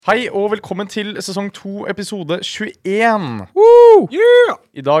Hei og velkommen til sesong 2, episode 21. Yeah!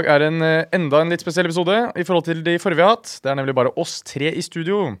 I dag er enda en litt spesiell episode i forhold til de forrige vi har hatt. Det er nemlig bare oss 3 i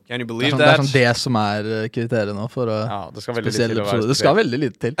studio. Can you believe det er sånn det som er kriteriet nå for det skal veldig spesiell lite til å være episode. Det skal veldig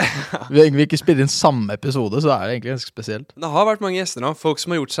lite til. Vi ikke spiller inn samme episode, så er det egentlig ganske spesielt. Det har vært mange gjester nå, folk som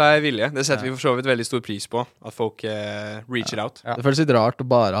har gjort seg vilje. Det setter vi for så vidt veldig stor pris på, at folk reacher out. Det føles litt rart å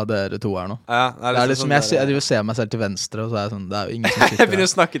bare ha dere to her nå. Det er liksom, jeg driver og ser meg selv til venstre, og så er det sånn, det er jo ingen som sitter Jeg begynner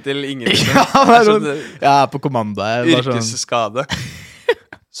å snakke til ingen. Jeg er på kommando. Yrkesskade.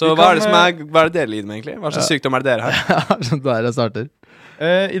 Så hva er det dere lider med egentlig? Hva slags sykdom er det dere her? Det er det starter.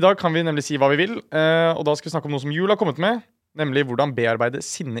 I dag kan vi nemlig si hva vi vil, og da skal vi snakke om noe som Jul har kommet med, nemlig hvordan bearbeide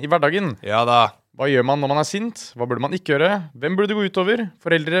sinne i hverdagen. Ja da. Hva gjør man når man er sint? Hva burde man ikke gjøre? Hvem burde det gå utover?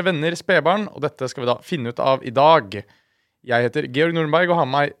 Foreldre, venner, spedbarn, og dette skal vi da finne ut av i dag. Jeg heter Georg Nordenberg og har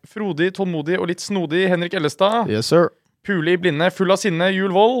med meg frodig, tålmodig og litt snodig Henrik Ellestad. Yes, sir. Pule i blinde, full av sinne,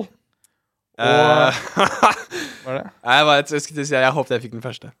 Jul Vold. Hva er det? Jeg skulle si jeg håpet jeg fikk den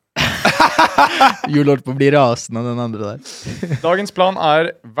første. Jul holdt på å bli rasende av den andre der. Dagens plan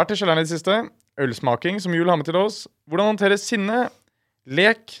er vært til Kjellern i det siste, ølsmaking som Jul har med til oss, hvordan håndtere sinne,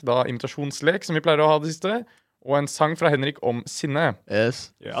 lek, da imitasjonslek som vi pleier å ha det siste, og en sang fra Henrik om sinne.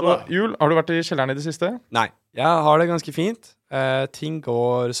 Yes. Så Jul, har du vært i Kjellern i det siste? Nei, jeg har det ganske fint. Ting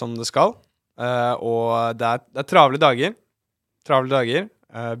går som det skal, og det er travle dager.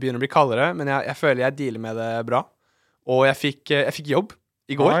 Begynner å bli kaldere, men jeg føler jeg dealer med det bra. Og jeg fikk jobb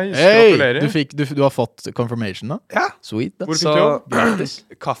i går. Nice, hey, du har fått confirmation da? Ja. Sweet da. Hvor fikk du jobb? Gratis.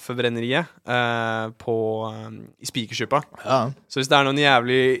 Kaffebrenneriet i Spikersuppa. Ja. Så hvis det er noen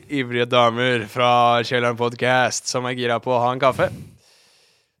jævlig ivrige damer fra Kjellern podcast som er gira på å ha en kaffe,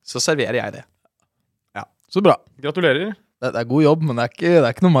 så serverer jeg det. Ja. Så bra. Gratulerer. Det er god jobb, men det er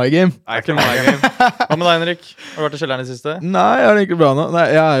ikke noe my game. Det er ikke my game. Hva med deg, Henrik? Har du vært i Kjellern i det siste? Nei, jeg har det egentlig bra nå. Nei,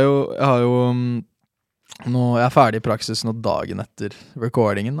 jeg er ferdig i praksis nå dagen etter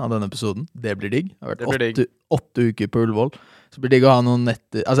recordingen av denne episoden. Det blir digg. Jeg har vært 8 uker på Ullevål. Så blir det digg å ha noen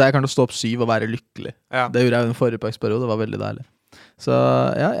netter. Altså, jeg kan jo stå opp 7 og være lykkelig. Ja. Det gjorde jeg i den forrige paksperiode. Det var veldig deilig. Så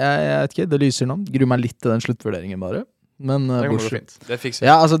ja, jeg vet ikke. Det lyser nå. Gruer meg litt til den sluttvurderingen bare. Men det kommer gå fint. Det fikser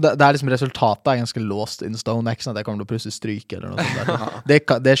ja, altså det er liksom resultatet er ganske lost in stone. Det er ikke sånn at jeg kommer til å plutselig stryke eller noe sånt der.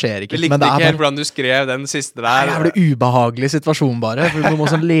 Det skjer ikke. Jeg likte ikke helt hvordan du skrev den siste der. Det er en ubehagelig situasjon bare. For du må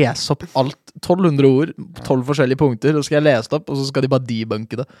sånn lese opp alt 1200 ord, 12 forskjellige punkter, og så skal jeg lese det opp, og så skal de bare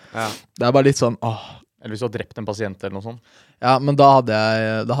debunke det. Ja. Det er bare litt sånn Eller hvis du har drept en pasient eller noe sånt. Ja, men da hadde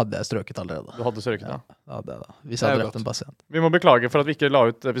jeg strøket allerede. Du hadde strøket, ja. Da hadde jeg da. Hvis jeg hadde drept en pasient. Vi må beklage for at vi ikke la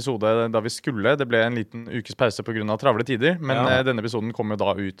ut episode da vi skulle. Det ble en liten ukes pause på grunn av travle tider. Men denne episoden kommer jo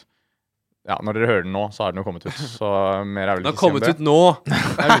da ut. Ja, når dere hører den nå, så har den jo kommet ut. Så mer er vel ikke å si om det. Den har kommet ut nå!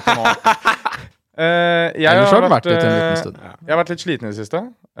 Den er ute nå. Jeg har vært litt sliten i det siste.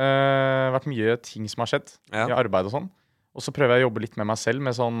 Vært mye ting som har skjedd i arbeid og sånn. Og så prøver jeg å jobbe litt med meg selv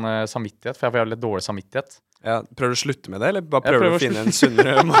med sånn samvittighet, for jeg har litt dårlig samvittighet. Ja, prøver du å slutte med det, eller bare prøver du å finne en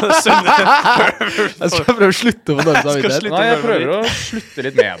sunnere Jeg skal prøve å slutte med dårlig samvittighet. Nei, jeg prøver å slutte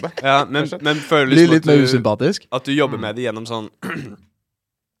litt med det. Ja, men føler du Blir litt mer usympatisk? At du jobber med det gjennom sånn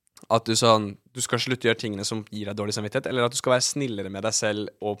at du skal slutte å gjøre tingene som gir deg dårlig samvittighet, eller at du skal være snillere med deg selv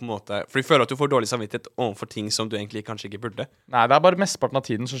og på en måte, for du føler at du får dårlig samvittighet overfor ting som du egentlig kanskje ikke burde. Nei, det er bare mesteparten av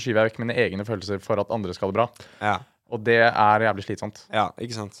tiden så skyver jeg vekk mine egne følelser for at andre skal ha det bra. Ja. Og det er jævlig slitsomt. Ja,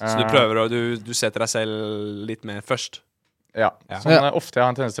 ikke sant? Så du prøver du setter deg selv litt mer først. Ja. Sånn, ofte jeg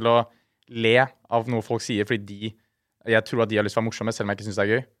har en tendens til å le av noe folk sier, fordi jeg tror at de har lyst til å være morsomme, selv om jeg ikke synes det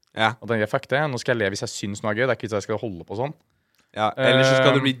er gøy. Ja. Og da tenker jeg, fuck det, nå skal jeg le hvis jeg synes noe er gøy. Det er ikke hvis jeg skal holde på sånn. Ja, eller så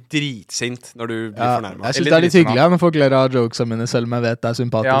skal du bli dritsint når du blir fornærmet. Jeg synes det er litt hyggelig når folk ler av jokesene mine, selv om jeg vet det er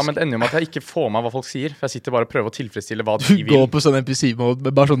sympatisk. Ja, men det ender jo med at jeg ikke får med hva folk sier, for jeg sitter bare og prøver å tilfredsstille hva de vil. Du går på sånn NPC-mode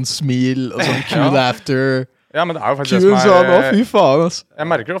med bare sånn smil og sånn cool laughter. Ja, men det er jo faktisk det som er fy faen, altså. Jeg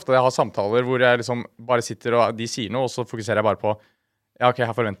merker ofte at jeg har samtaler hvor jeg liksom bare sitter og de sier noe, og så fokuserer jeg bare på ja, ok,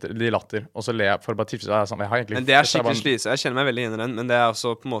 jeg forventer de latter, og så ler jeg for å bare tilfredsstille sånn, men det er skikkelig slitsomt. Jeg kjenner meg veldig inn i den, men det er også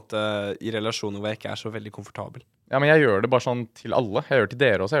på en måte i relasjoner hvor jeg ikke er så veldig komfortabel. Ja, men jeg gjør det bare sånn til alle. Jeg gjør det til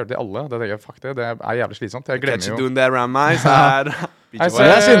dere også, jeg gjør det til alle. Det tenker jeg, fuck det er jævlig slitsomt. Jeg glemmer jo. Doing that around my side. Så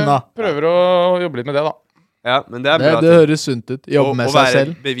jeg prøver å jobbe litt med det da. Ja, men det er bra. Det høres sunt ut. Jobbe med seg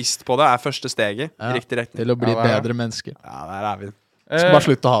selv. Å være bevisst på det er første steget i riktig retning. Til å bli bedre mennesker. Ja, der er vi. Skal bare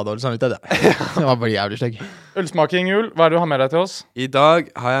slutte å ha dårlig samvittighet. Det var bare jævlig stygg. Ølsmaking, Jul. Hva er det du har med deg til oss? I dag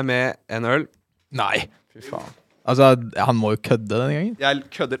har jeg med en øl. Nei. Fy faen. Altså, han må jo kødde denne gangen. Jeg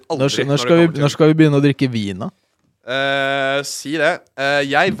kødder aldri. Når skal vi begynne å drikke vin da? Si det.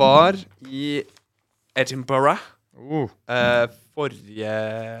 Jeg var i Edinburgh forrige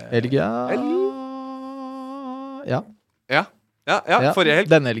Helga. Ja. Ja, forrige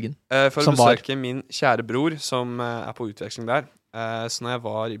helg. Denne helgen. For å besøke min kjære bror, som på utveksling der. Så når jeg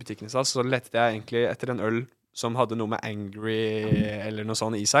var i butikken i stad, så lette jeg egentlig etter en øl som hadde noe med angry eller noe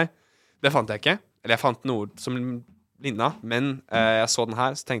sånt i seg. Det fant jeg ikke. Eller jeg fant noe som lignet, men jeg så den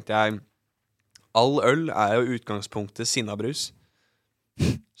her, så tenkte jeg all øl jo utgangspunktet sinnabrus.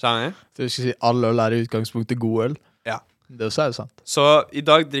 Skjønner du? Så du skal si all øl i utgangspunktet god øl? Ja. Det er jo sant. Så i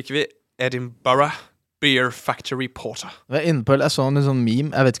dag drikker vi Edinburgh Beer Factory Porter. Jeg så en sånn meme,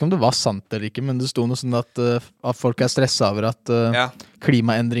 jeg vet ikke om det var sant eller ikke, men det sto noe sånn at folk stresset over at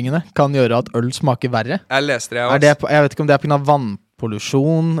klimaendringene kan gjøre at øl smaker verre. Jeg leste det også. Jeg vet ikke om det på grunn av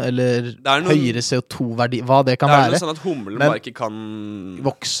vannpollusjon eller høyere CO2-verdi, hva det kan være. Det noe sånn at hummelen bare ikke kan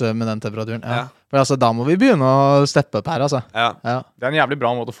vokse med den temperaturen. Ja. For altså, da må vi begynne å steppe opp her, altså. Ja. Det en jævlig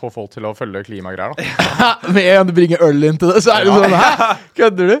bra måte å få folk til å følge klimagreier, da. Med en du bringer øl inn til det, så det sånn, hæ?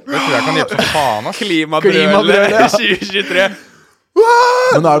 Kødder du? Det tror jeg kan hjelpe som faen, ass. Klimabrød 2023.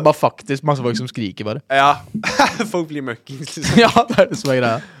 Men nå det bare faktisk masse folk som skriker bare. Ja, folk blir møkkings liksom. Ja, det det som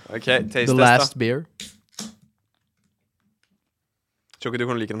greia. Ok, taste test da. The last beer. Tror ikke du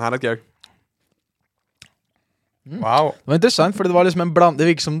kan like den her, Georg? Wow. Det var interessant, for det var liksom en bland. Det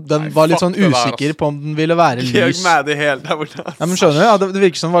virker som den var litt sånn usikker på om den ville være lys. Georg med det helt der borte. Ja, men skjønner du? Ja, det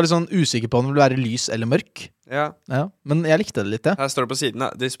virker som den var litt sånn usikker på om den ville være lys eller mørk. Ja. Men jeg likte det litt, ja. Her står det på siden da.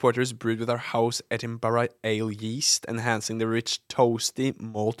 This porter is brewed with our house Edinburgh ale yeast, enhancing the rich toasty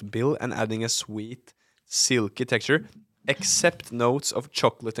malt bill and adding a sweet silky texture. Except notes of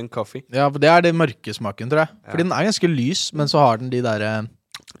chocolate and coffee. Ja, for det det mørke smaken, tror jeg. Fordi den ganske lys, men så har den de der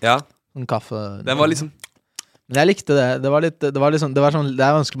sånn kaffe. Den var liksom. Men jeg likte det. Det var sånn, det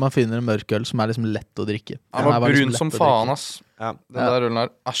vanskelig man finner en mørk øl som liksom lett å drikke. Den var brun liksom som faen, ass. Ja, den der ølen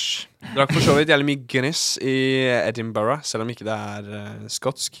æsj. Drakk for så vidt jævlig mye Guinness i Edinburgh, selv om ikke det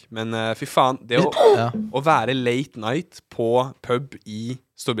skotsk. Men fy faen, det å være late night på pub i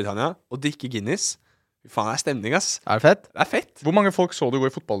Storbritannia og drikke Guinness, fy faen, det stemning, ass. Det fett? Det fett. Hvor mange folk så du gå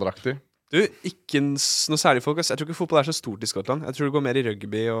i fotballdrakter? Du, ikke noe særlig folk, ass. Jeg tror ikke fotball så stort i Skottland. Jeg tror det går mer i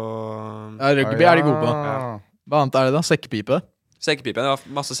rugby og... Ja, rugby de gode på. Ja. Hva annet det da? Sekkepipe? Sekkepipe, det var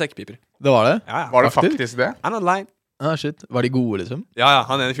masse sekkepiper. Det var det? Ja. Var det faktisk det? I'm not lying. Shit. Var de gode, liksom? Ja,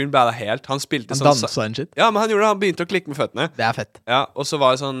 han ene fyren bæda helt. Han spilte sånn... Han dansa en shit? Ja, men han begynte å klikke med føttene. Det fett. Ja, og så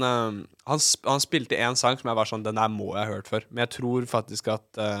var det sånn... Han spilte en sang som jeg var sånn, den der må jeg ha hørt før. Men jeg tror faktisk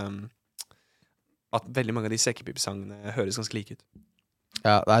at veldig mange av de sekkepipesangene høres ganske like ut.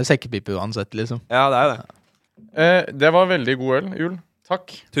 Ja, det sekkepipe uansett, liksom. Ja, det det. Det var veldig god øl, Jul.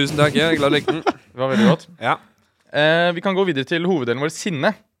 Takk. Tusen takk, jeg glad å like den. Det var veldig godt. Ja. Vi kan gå videre til hoveddelen vår, sinne.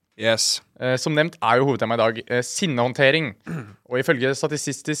 Yes. Som nevnt jo hovedtema i dag sinnehåndtering. Og ifølge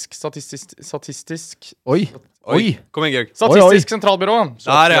statistisk Oi, kom igjen, Georg. Statistisk sentralbyrå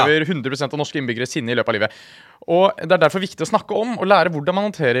så opplever 100% av norske innbyggere sinne i løpet av livet. Og det derfor viktig å snakke om og lære hvordan man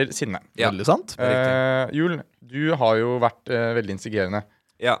håndterer sinne. Ja. Veldig sant. Jul, du har jo vært veldig instigerende.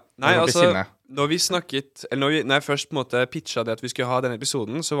 Ja, nei, altså når jeg først på en måte pitchet det at vi skulle ha denne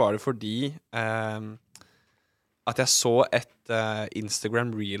episoden, så var det fordi at jeg så et Instagram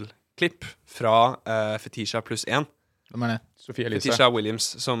Reel-klipp fra Fetisha + 1. Hvem det? Sofie Elise. Fetisha Williams,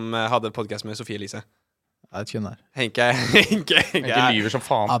 som hadde podcast med Sofie Elise. Jeg vet ikke hun Henke lyver som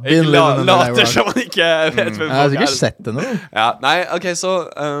faen. Later som han ikke vet hvem folk Jeg har sikkert sett det nå. Ja, nei, ok, så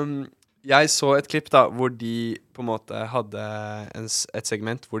jeg så et klipp da, hvor de på en måte hadde et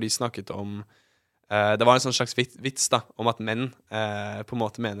segment hvor de snakket om det var en sånn slags vits da, om at menn på en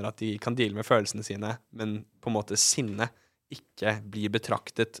måte mener at de kan deale med følelsene sine, men på en måte sinne ikke blir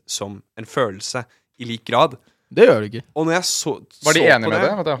betraktet som en følelse i lik grad. Det gjør det ikke. Og når jeg var de enige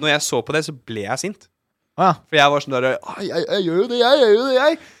med det? Når jeg så på det, så ble jeg sint. Ah. For jeg var sånn der, jeg gjør jo det.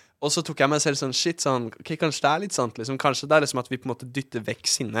 Og så tok jeg meg selv sånn, shit, sånn, ok, kanskje det litt sant, liksom. Kanskje det liksom at vi på en måte dytter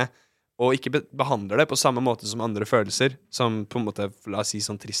vekk sinne, og ikke behandler det på samme måte som andre følelser, som på en måte, la oss si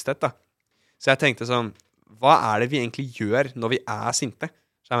sånn tristhet da. Så jeg tenkte sånn, hva det vi egentlig gjør når vi sinte?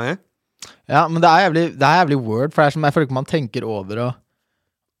 Skjønner du? Ja, men det jævlig word, for det som jeg føler ikke man tenker over,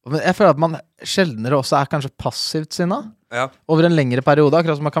 men jeg føler at man sjeldnere også kanskje passivt sinna. Ja. Over en lengre periode,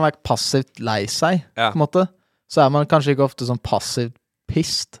 akkurat som man kan være passivt lei seg, på en måte. Så man kanskje ikke ofte sånn passivt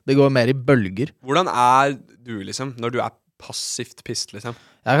pist. Det går mer i bølger. Hvordan du liksom, når du passivt pist, liksom?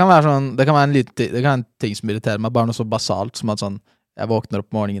 Det kan være sånn, det kan være en ting som irriterer meg, bare noe så basalt som at sånn, jeg våkner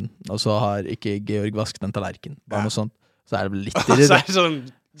opp morgenen, og så har ikke Georg vasket en tallerken. Bare noe sånt. Så det litt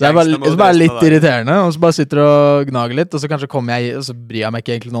irriterende. Så det bare litt irriterende, og så bare sitter og gnager litt, og så kanskje kommer jeg, og så bryr jeg meg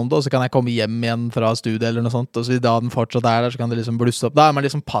ikke egentlig noe om det, og så kan jeg komme hjem igjen fra studiet eller noe sånt, og så da den fortsatt der, så kan det liksom blusse opp. Da man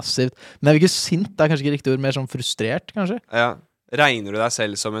liksom passivt. Men jeg vil ikke sint, det kanskje ikke riktig ord, mer sånn frustrert, kanskje. Ja. Regner du deg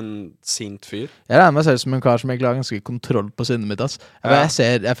selv som en sint fyr? Jeg regner meg selv som en kar som egentlig har ganske kontroll på sinnet mitt, ass.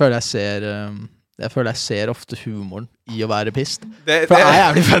 Jeg føler jeg ser ofte humoren i å være pissed. For det er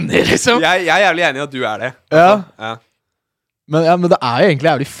jævlig funny, liksom. Jeg er jævlig enig i at du er det. Ja. Men det er jo egentlig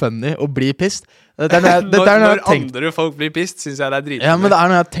jævlig funny å bli pissed. Når andre folk blir pissed, synes jeg det er dritfunny. Ja, men det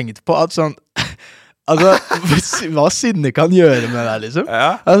er noe jeg har tenkt på, at sånn altså, hva sinne kan gjøre med deg, liksom.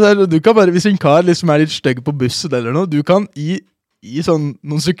 Altså, du kan bare, hvis en kar liksom er litt stygg på bussen eller noe, du kan i sånn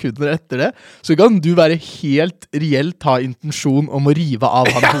noen sekunder etter det, så kan du være helt reelt ha intensjon om å rive av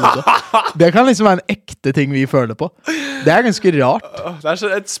han hodet. Det kan liksom være en ekte ting vi føler på. Det er ganske rart. Det er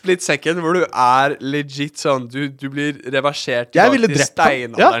sånn et split second hvor du er legit sånn, du blir reversert til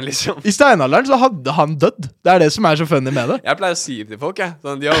steinalderen, liksom. I steinalderen så hadde han dødd. Det er det som er så funny med det. Jeg pleier å si til folk,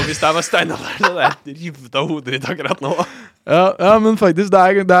 sånn, hvis det var steinalderen, så hadde jeg rivet av hodet ditt akkurat nå. Ja, men faktisk, det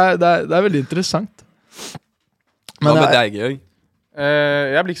er veldig interessant. Hva med deg, Georg?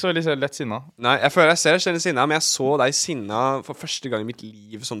 Jeg blir ikke så lett sinna. Nei, jeg føler jeg ser kjenne sinna, men jeg så deg sinna for første gang i mitt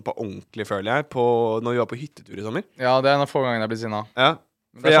liv, sånn på ordentlig, føler jeg, når vi var på hyttetur i sommer. Ja, det er en av få gangene jeg blir sinna. Ja.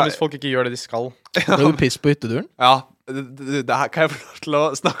 Det er sånn hvis folk ikke gjør det de skal. Ble du piss på hytteturen? Ja, det her kan jeg få lov til å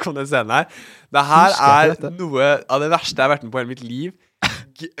snakke om den scenen her. Det her er noe av det verste jeg har vært med på i hele mitt liv.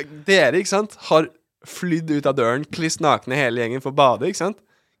 Dere, ikke sant, har flydd ut av døren, kliss nakne hele gjengen for å bade, ikke sant?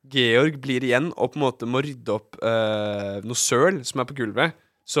 Georg blir igjen og på en måte må rydde opp noe søl som er på gulvet,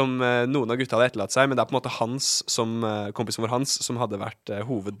 som noen av gutta hadde etterlatt seg, men det er på en måte kompisen vår Hans som hadde vært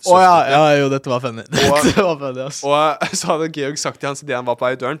hovedsøster. Jo, dette var funny. Dette var funny, ass. Og så hadde Georg sagt til Hans idet han var på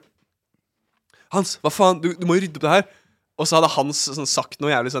vei ut døren: Hans, hva faen, du må jo rydde opp det her. Og så hadde Hans sånn, sagt noe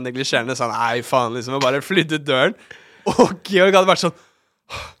jævlig sånn neglisjerende, sånn, nei faen, liksom, og bare flydde ut døren. Og Georg hadde vært sånn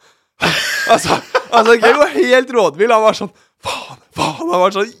altså Georg var helt rådvill. Han var sånn faen, han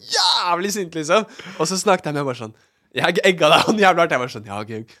var sånn jævlig sint, liksom. Og så snakket jeg med bare sånn, jeg egga deg han jævlig hardt. Jeg var sånn, ja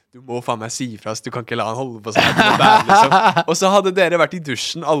Georg, du må faen meg si fra, du kan ikke la han holde på sånn liksom. Og så hadde dere vært i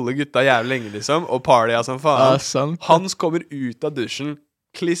dusjen, alle gutta jævlig lenge, liksom, og partya som faen. Hans kommer ut av dusjen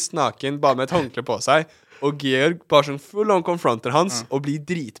kliss naken, bare med et håndkle på seg, og Georg bare sånn full on confronter Hans og blir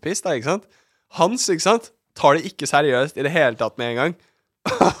dritpist da, ikke sant? Hans, ikke sant, tar det ikke seriøst i det hele tatt med en gang.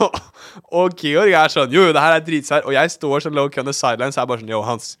 Og Georg er sånn, jo, det her er dritsær. Og jeg står sånn low-key on the sidelines. Jeg er bare sånn, jo,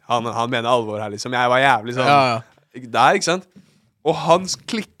 han mener alvor her, liksom. Jeg var jævlig sånn der, ikke sant? Og Hans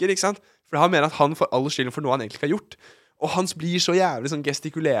klikker, ikke sant? For han mener at han får all skylden for noe han egentlig ikke har gjort. Og Hans blir så jævlig sånn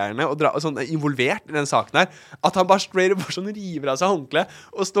gestikulerende og sånn involvert i den saken her, at han bare straight up sånn river av seg håndkle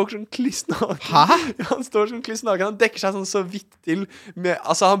og står sånn klissnaken. Hæ? Han står sånn klissnaken. Han dekker seg sånn så vidt til med,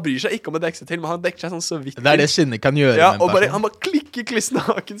 altså han bryr seg ikke om å dekke seg til, men han dekker seg sånn så vidt til. Det er det sinne kan gjøre. Ja, og han bare klikker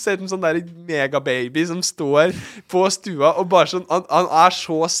klissnaken, ser ut som sånn der megababy som står på stua og bare sånn, han er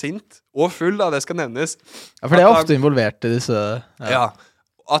så sint og full, da, det skal nevnes. Ja, for det er ofte involvert i disse. Ja,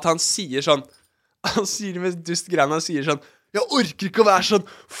 at han sier sånn, han sier det med dustgreiene, han sier sånn, jeg orker ikke å være sånn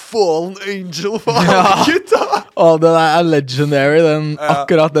fallen angel for gutta. Den er legendary,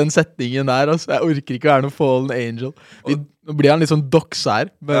 akkurat den setningen der, altså. Jeg orker ikke å være noen fallen angel. Nå blir han litt sånn doxa her,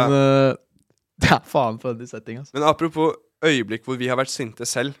 men det er faen for den settingen, altså. Men apropos øyeblikk hvor vi har vært sinte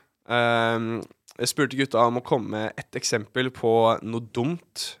selv, jeg spurte gutta om å komme med et eksempel på noe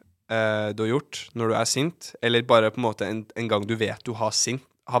dumt du har gjort når du er sint, eller bare på en måte en gang du vet du har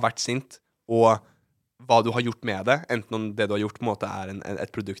vært sint, og hva du har gjort med det, enten om det du har gjort på en måte er et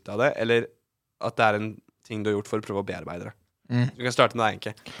produkt av det, eller at det er en ting du har gjort for å prøve å bearbeide det. Du kan starte med deg,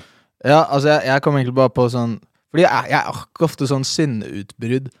 egentlig. Ja, altså jeg kommer egentlig bare på sånn, fordi jeg er ikke ofte sånn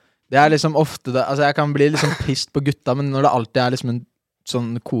sinneutbrudd. Det er liksom ofte det, altså jeg kan bli liksom pissed på gutta, men når det alltid er liksom en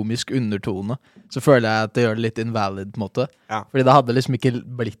sånn komisk undertone, så føler jeg at det gjør det litt invalid på en måte. Fordi det hadde liksom ikke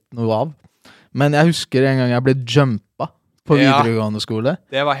blitt noe av. Men jeg husker en gang jeg ble jumpa på videregående skole.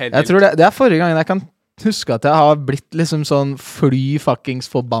 Det var helt vilt. Jeg tror det er forrige gangen jeg kan huske at jeg har blitt liksom sånn fuckings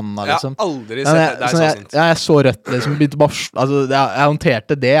forbanna, liksom. Jeg har aldri sett deg så sint. Jeg så rødt, liksom, altså, jeg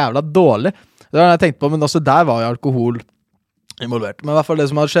håndterte det jævla dårlig. Det var det jeg tenkte på, men også der var jo alkohol involvert. Men i hvert fall det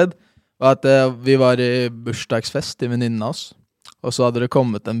som hadde skjedd, var at vi var i bursdagsfest i venninnen av oss, og så hadde det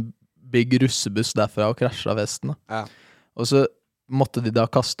kommet en big russebuss derfra og krasjet festen. Og så måtte de da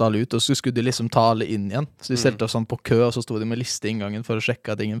kaste alle ut, og så skulle de liksom ta alle inn igjen. Så de stelte oss sånn på kø, og så stod de med liste i inngangen for å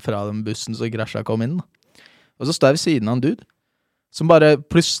sjekke at ingen fra den bussen så krasja kom inn. Og så stod jeg ved siden av en dude, som bare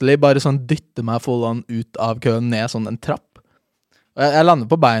plutselig bare sånn dytte meg foran ut av køen ned sånn en trapp. Og jeg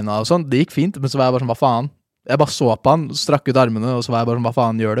landet på beina og sånn, det gikk fint, men så var jeg bare sånn, hva faen? Jeg bare så på han, strakk ut armene, og så var jeg bare sånn, hva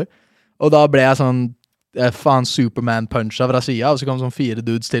faen gjør du? Og da ble jeg sånn, faen Superman-puncha fra siden, og så kom sånn 4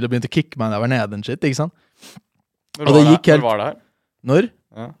 dudes til og begynte å kicke meg når jeg var nede en shit, ikke sant? Når var det her? Når?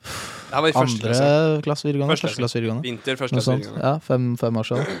 Det her var i første klasse. Andre klasse videregående, første klasse videregående. Vinter, første klasse videregående. Ja, 5 år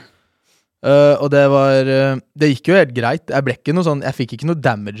siden. Og det gikk jo helt greit. Jeg ble ikke noe sånn, jeg fikk ikke noe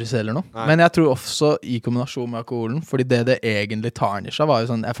damages eller noe. Nei. Men jeg tror også i kombinasjon med alkoholen, fordi det egentlig tarnisha var jo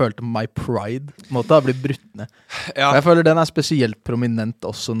sånn, jeg følte my pride måtte ha blitt brutt ned. Ja. Og jeg føler den spesielt prominent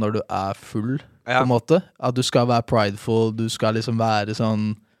også når du full, på en måte. At du skal være prideful, du skal liksom være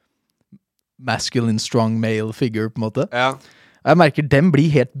sånn masculine, strong male figure, på en måte. Ja. Jeg merker, den blir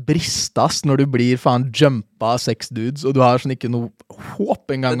helt bristast når du blir jumpa av 6 dudes, og du har sånn ikke noe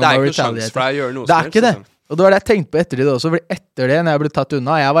håp engang om å retaliate. Det ikke noe sjans for deg å gjøre noe. Det ikke det. Og det var det jeg tenkte på etter det også, fordi etter det, når jeg ble tatt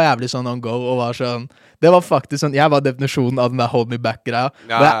unna, jeg var jævlig sånn on go, og var sånn, det var faktisk sånn, jeg var definisjonen av den der hold me back-greia,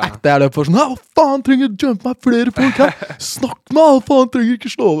 og jeg løp på sånn, hva faen trenger jump meg flere folk her? Snakk med alle, faen trenger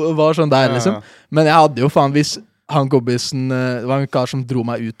ikke slå, det var sånn der liksom. Men jeg hadde jo faen, hvis han kompisen, det var en kar som dro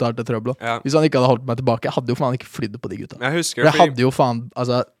meg ut av det trøbbelet. Hvis han ikke hadde holdt meg tilbake, jeg hadde jo faen ikke flydd på de gutta. Jeg husker det. Jeg hadde jo faen,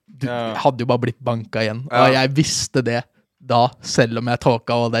 altså, jeg hadde jo bare blitt banka igjen. Og jeg visste det da, selv om jeg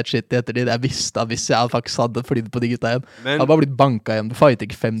talka all that shit i ettertid. Jeg visste at hvis jeg faktisk hadde flydd på de gutta igjen, hadde bare blitt banka igjen. Du fighter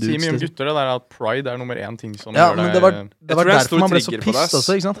ikke 5 dudes. Si mye om gutter, det der at pride nummer 1 ting som gjør deg... Det var derfor man ble så pissed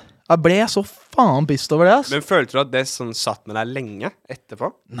også, ikke sant? Jeg ble så faen pissed over det, ass. Men følte du at det sånn satt med deg lenge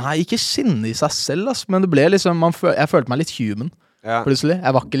etterpå? Nei, ikke sinne i seg selv, ass. Men det ble liksom, jeg følte meg litt human. Plutselig.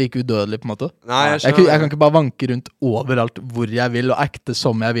 Jeg var ikke like udødelig på en måte. Nei, jeg kan ikke bare vanke rundt overalt hvor jeg vil og akte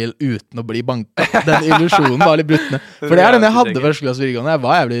som jeg vil uten å bli banket. Den illusjonen var litt bruttende. For det den jeg hadde første klasse videregående. Jeg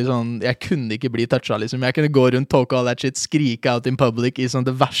var jævlig sånn, jeg kunne ikke bli touchet liksom. Jeg kunne gå rundt, talk all that shit, skrike out in public i sånn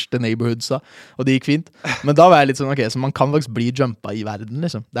det verste neighborhoodsa, og det gikk fint. Men da var jeg litt sånn, ok, så man kan faktisk bli jumpa i verden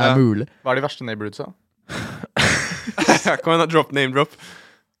liksom. Det mulig. Hva de verste neighborhoodsa? Kan jeg drop name drop?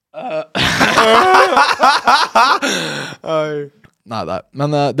 Nei,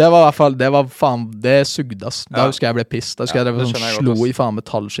 men det var i hvert fall, det var faen, det sugde ass. Da husker jeg ble pissed. Da husker jeg drev sånn, slo i faen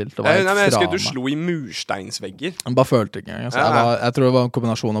metallskilt. Jeg husker du slo i mursteinsvegger. Jeg bare følte ikke engang. Jeg tror det var en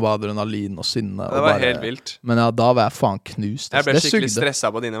kombinasjon av adrenalin og sinne. Det var helt vilt. Men da var jeg faen knust. Jeg ble skikkelig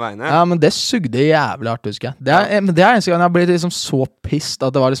stresset på dine vegne. Ja, men det sugde jævlig hardt, husker jeg. Men det eneste gang jeg ble liksom så pissed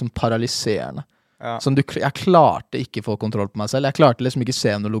at det var liksom paralyserende. Sånn, jeg klarte ikke å få kontroll på meg selv. Jeg klarte liksom ikke å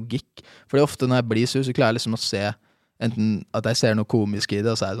se noe logikk. Fordi ofte når jeg blir så klarer jeg liksom å se enten at jeg ser noe komisk i det,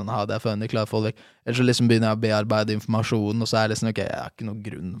 og så er jeg sånn, det er funny, klarer å få det vekk. Eller så liksom begynner jeg å bearbeide informasjonen, og så er det liksom, ok, jeg har ikke noen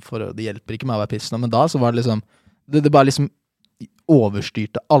grunn for det. Det hjelper ikke meg å være pissen. Men da så var det liksom, det bare liksom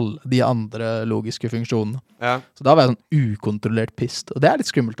overstyrte alle de andre logiske funksjonene. Så da var jeg sånn ukontrollert pist, og det er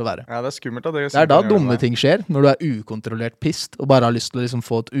litt skummelt å være. Ja, det er skummelt at det er da dumme ting skjer, når du er ukontrollert pist, og bare har lyst til å liksom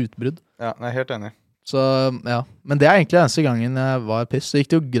få et utbrudd. Ja, jeg er helt enig. Så, ja. Men det er egentlig eneste gangen jeg var pist. Så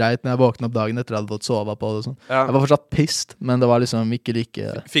gikk det jo greit når jeg våknet opp dagen etter at jeg hadde fått sove på det og sånn. Jeg var fortsatt pist, men det var liksom ikke like...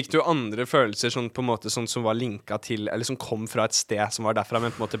 Fikk du andre følelser sånn på en måte sånn som var linket til, eller som kom fra et sted som var derfra,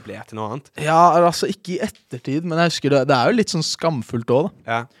 men på en måte ble til noe annet? Ja, altså ikke i ettertid, men jeg husker det er jo litt sånn skamfullt også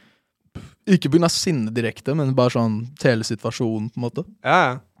da. Ikke på grunn av sinne direkte, men bare sånn telesituasjonen på en måte.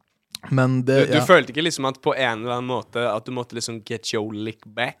 Ja. Men det, du følte ikke liksom at på en eller annen måte at du måtte liksom get your lick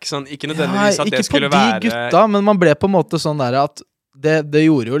back sånn, ikke nødvendigvis at det skulle være... Ikke på de gutta, men man ble på en måte sånn der at det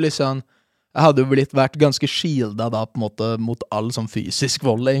gjorde jo liksom jeg hadde jo vært ganske shieldet da på en måte mot all sånn fysisk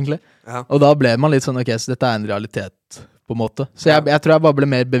vold egentlig, og da ble man litt sånn ok, så dette er en realitet på en måte, så jeg tror jeg bare ble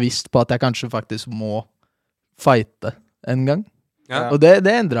mer bevisst på at jeg kanskje faktisk må fighte en gang, og det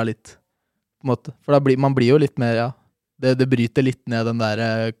endret litt på en måte, for da man blir jo litt mer, det bryter litt ned den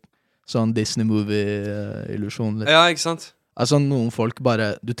der sånn Disney-movie-illusjon. Ja, ikke sant? Altså, noen folk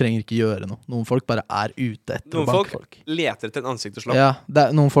bare, du trenger ikke gjøre noe. Noen folk bare er ute etter å banke folk. Noen folk leter etter et ansikt å slå. Ja,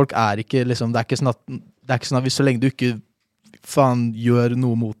 noen folk er ikke, liksom, det er ikke sånn at hvis så lenge du ikke faen gjør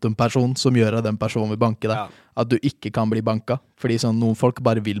noe mot en person som gjør at den personen vil banke deg, at du ikke kan bli banka. Fordi sånn, noen folk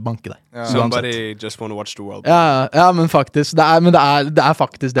bare vil banke deg. Somebody just want to watch the world. Ja, men faktisk, det er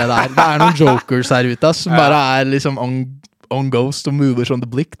faktisk det er. Det er noen jokers her ute, som bare er liksom on ghost og mover som det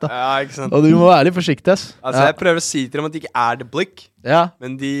blikk da. Ja, ikke sant. Og du må være litt forsiktig, ass. Altså, jeg prøver å si til dem at det ikke er det blikk,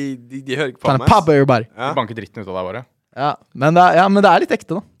 men de hører ikke på meg. Pop everybody. Du banker dritten ut av deg bare. Ja, men det er litt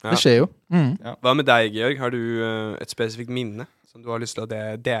ekte da. Det skjer jo. Hva med deg, Georg? Har du et spesifikt minne som du har lyst til å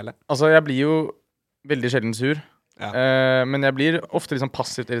dele? Altså, jeg blir jo veldig sjelden sur. Men jeg blir ofte liksom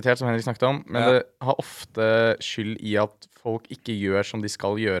passivt irritert, som Henrik snakket om, men det har ofte skyld i at folk ikke gjør som de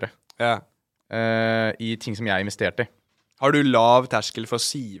skal gjøre. I ting som jeg investerte i. Har du lav terskel for å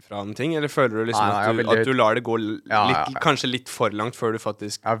si fra om ting, eller føler du liksom at du lar det gå kanskje litt for langt før du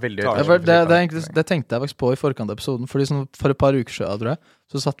faktisk tar det? Det tenkte jeg faktisk på i forkant av episoden, fordi sånn, for et par uker siden, tror jeg,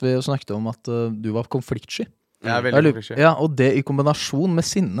 så satt vi og snakket om at du var konfliktsky. Jeg er veldig konfliktsky. Ja, og det i kombinasjon med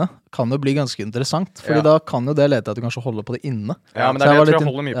sinne kan jo bli ganske interessant, fordi da kan jo det lede til at du kanskje holder på det inne. Ja, men det er det jeg tror jeg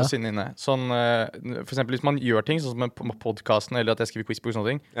holder mye på sinne inne. Sånn, for eksempel hvis man gjør ting, sånn som med podcasten, eller at jeg skriver quizbook og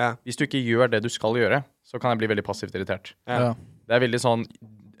sånne ting. Hvis du ikke gjør det du skal gjøre, så kan jeg bli veldig passivt irritert. Det er veldig sånn,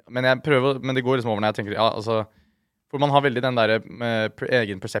 men det går liksom over når jeg tenker, altså, for man har veldig den der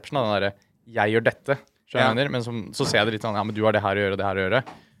egen perception av den der, jeg gjør dette, men så ser jeg det litt sånn, ja, men du har det her å gjøre, det her å gjøre.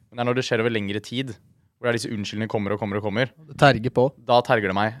 Men det er når det skjer over lengre tid, hvor det er disse unnskyldningene kommer og kommer og kommer. Det terger på. Da terger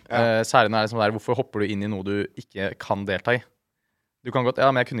det meg. Særlig når det er liksom der, hvorfor hopper du inn i noe du ikke kan delta i? Du kan godt,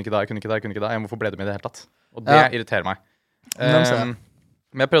 ja, men jeg kunne ikke da. Hvorfor ble du med i det hele tatt? Og det irriterer meg. Men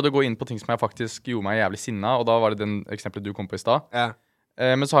jeg prøvde å gå inn på ting som jeg faktisk gjorde meg jævlig sinna, og da var det den eksempelet du kom på i sted.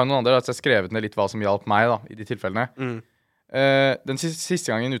 Men så har jeg noen andre, at jeg har skrevet ned litt hva som hjalp meg da, i de tilfellene. Den siste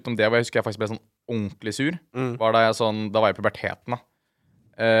gangen utenom det, hvor jeg husker jeg faktisk ble sånn ordentlig sur, var da var jeg i puberteten da.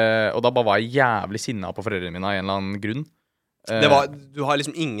 Og da bare var jeg jævlig sinna på foreldrene mine av en eller annen grunn. Du har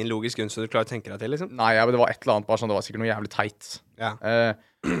liksom ingen logisk grunn som du klarer å tenke deg til, liksom? Nei, men det var et eller annet, bare sånn, det var sikkert noe jævlig teit.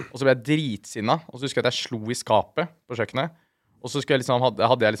 Og så ble jeg dritsinna, og så husker jeg at jeg slo i skapet på kjøkkenet. Og så skulle jeg liksom,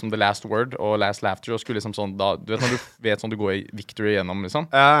 hadde jeg liksom the last word og last laughter, og skulle liksom sånn, da, du vet når du vet sånn du går i victory gjennom, liksom.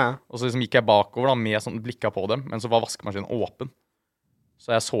 Og så liksom gikk jeg bakover da, med sånn blikka på dem, men så var vaskemaskinen åpen. Så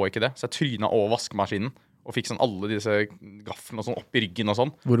jeg så ikke det, så jeg tryna over vaskemaskinen, og fikk sånn alle disse gaffene og sånn opp i ryggen og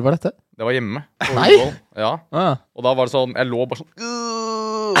sånn. Hvor var dette? Det var hjemme. Nei! Ja. Og da var det sånn, jeg lå bare sånn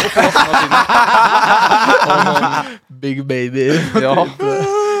opp vaskemaskinen. Big baby. Ja.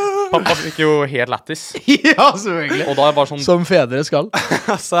 Pappa fikk jo helt lættis. Ja, selvfølgelig. Og da er bare sånn... Som fedre skal.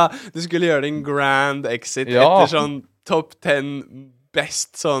 Altså, du skulle gjøre din grand exit etter sånn top 10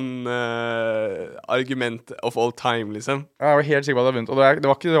 best sånn argument of all time, liksom. Jeg var helt sikker på at det hadde vunnet. Og det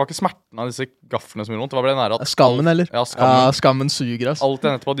var ikke smerten av disse gaffene som gjorde vondt. Det var bare den der at... Skammen, eller? Ja, skammen. Ja, skammen suger, ass. Alt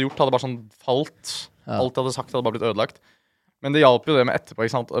jeg nettopp hadde gjort hadde bare sånn falt. Alt jeg hadde sagt hadde bare blitt ødelagt. Men det hjalp jo det med etterpå,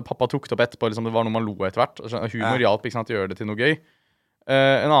 ikke sant? Pappa tok det opp etterpå, liksom, det var noe man lo etter hvert. Humor hjalp, ikke sant, å gjøre det til noe gøy.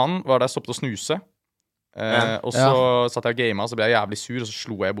 En annen var da jeg stoppet å snuse. Og så satt jeg og gamet, så ble jeg jævlig sur, og så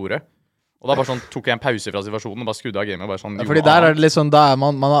slo jeg i bordet. Og da bare sånn, tok jeg en pause fra situasjonen og bare skudde av gamet. Bare sånn, fordi der er det litt sånn,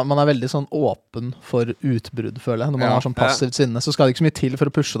 man er veldig sånn åpen for utbrudd, føler jeg. Når man har sånn passivt sinne, så skal det ikke så mye til for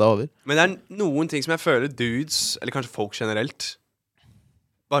å pushe deg over. Men det er noen ting som jeg føler dudes, eller kanskje folk generelt,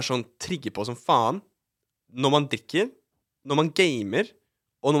 bare sånn trigger på som faen. Når man drikker, når man gamer,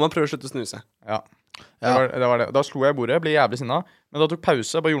 og når man prøver å slutte å snuse. Ja. Det var det. Da slo jeg i bordet, ble jævlig sinna. Men da tok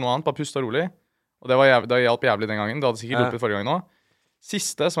pause, bare gjorde noe annet, bare pustet rolig. Og det hjalp jævlig den gangen. Det hadde sikkert hjulpet forrige gang nå.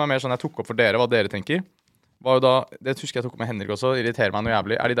 Siste, som er mer sånn jeg tok opp for dere, hva dere tenker, var jo da, det husker jeg tok opp med Henrik også, irriterer meg noe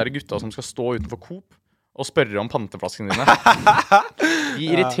jævlig, er de der gutta som skal stå utenfor Coop og spørre om panteflaskene dine. De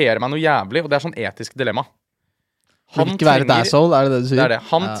irriterer meg noe jævlig, og det er sånn etisk dilemma. Han ikke være et asshole, er det det du sier? Det er det.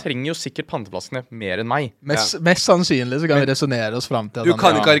 Han trenger jo sikkert panteflaskene mer enn meg. Mest sannsynlig så kan vi resonere oss frem til at du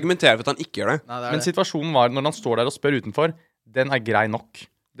kan ikke argumentere for at han ikke gjør det. Nei, men situasjonen var, når han står der og spør utenfor, den er grei nok.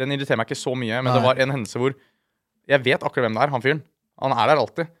 Den irriterer meg ikke så mye, men det var en hendelse hvor jeg vet akkurat hvem det er, han fyren. Han er der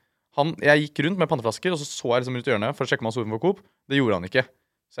alltid. Jeg gikk rundt med panteflasker, og så jeg liksom rundt i hjørnet for å sjekke om han så utenfor Coop. Det gjorde han ikke.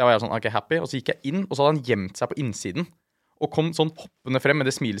 Så jeg var sånn, ok, happy. Og så gikk jeg inn, og så hadde han gjemt seg på innsiden. Og kom sånn hoppende frem med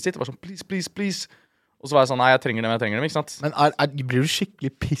det smilet sitt. Og var sånn, please, please, please. Og så var jeg sånn, nei, jeg trenger dem, ikke sant? Men blir du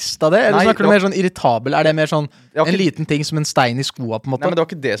skikkelig pissed av det? Eller snakker du mer sånn irritabel? Er det mer sånn en liten ting som en stein i skoa, på en måte? Nei, men det var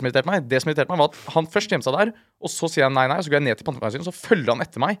ikke det som irriterte meg. Det som irriterte meg var at han først gjemte seg der, og så sier han nei, og så går jeg ned til panteflasken, så følger han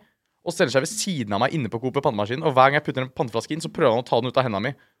etter meg. Og steller seg ved siden av meg inne på Coop med pantemaskinen. Og hver gang jeg putter en panteflaske inn, så prøver han å ta den ut av hendene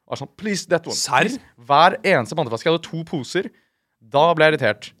mi. Og er sånn, please, that one. Serr? Hver eneste panteflaske. Jeg hadde 2 poser. Da ble jeg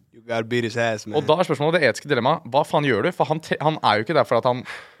irritert. You gotta beat his ass, man. Og da er spørsmålet det etiske dilemmaet. Hva faen gjør du? For han er jo ikke der for at han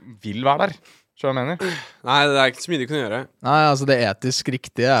vil være der. Skjønner du hva jeg mener? Nei, det er ikke så mye du kan gjøre. Nei, altså det etisk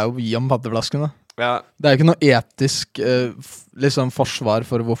riktige er jo å gi om panteflaskene. Ja. Det er jo ikke noe etisk liksom forsvar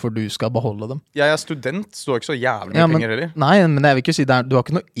for hvorfor du skal beholde dem. Jeg er student, så du har ikke så jævlig mye penger heller. Nei, men jeg vil ikke si du har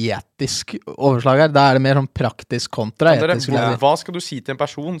ikke noe etisk overslag her. Da er det mer sånn praktisk kontra etisk. Hva skal du si til en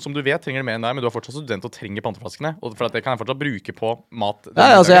person som du vet trenger det mer enn deg, men du er fortsatt student og trenger panteflaskene? Og for at det kan jeg fortsatt bruke på mat.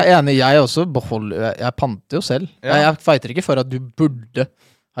 Ja, altså jeg er enig, jeg også jeg panter jo selv. Ja. Jeg fighter ikke for at du burde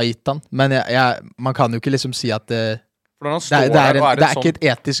ha gitt den, men man kan jo ikke liksom si at det er ikke et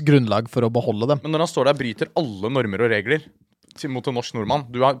etisk grunnlag for å beholde dem. Men når han står der, bryter alle normer og regler mot en norsk nordmann.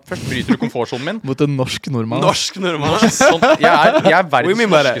 Først bryter du komfortsonen min. Mot en norsk nordmann. Norsk nordmann. Sånn, jeg er verdens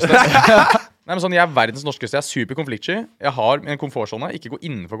norskeste. Nei, men sånn, jeg er verdens norskeste. Jeg er super konfliktsky. Jeg har en komfortsone. Ikke gå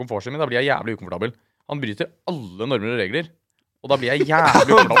innenfor komfortsonen min, da blir jeg jævlig ukomfortabel. Han bryter alle normer og regler. Og da blir jeg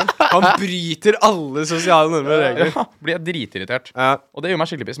jævlig uforholden. Han bryter alle sosiale normer og regler. Ja, blir jeg dritirritert. Og det gjør meg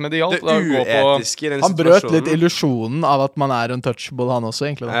skikkelig piss. Men det gjaldt det uetiske i den han brøt litt illusjonen av at man er untouchable, han også,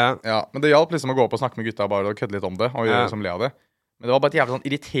 egentlig. Ja, men det hjalp liksom å gå opp og snakke med gutta bare og kødde litt om det, og gjøre som le av det. Men det var bare et jævlig sånn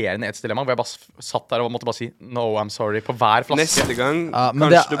irriterende etsdilemma, hvor jeg bare satt der og måtte bare si no, I'm sorry på hver flaske. Neste gang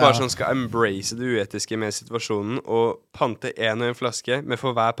kanskje du bare sånn skal embrace det uetiske med situasjonen og pante en og en flaske, men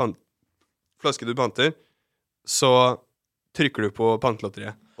for hver flaske du panter, så trykker du på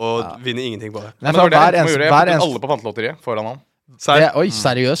pantelotteriet og vinner ingenting på det. Men det var det jeg må gjøre. Jeg alle på pantelotteriet foran han. Oi,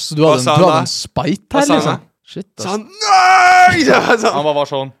 seriøst? Du hadde en spite her, liksom? Shit, ass. Sa han, nei! Han var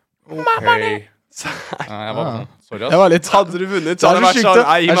sånn, ok. Jeg var sånn, sorry ass. Jeg var litt, hadde du vunnet, så hadde det vært sånn,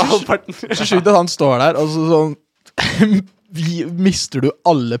 nei, gi meg halvparten. Det er så sykt at han står der, og så sånn, mister du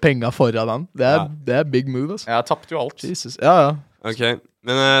alle penger foran han. Det er big move, ass. Jeg tappte jo alt. Jesus, ja. Ok,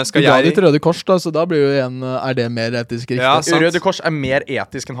 men skal jeg... Du ga litt Røde Kors da, så da blir jo igjen, er det mer etisk riktig? Ja, Røde Kors er mer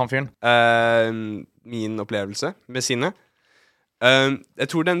etisk enn han fyren. Min opplevelse med sinne. Jeg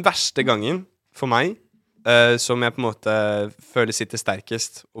tror den verste gangen for meg, som jeg på en måte føler sitter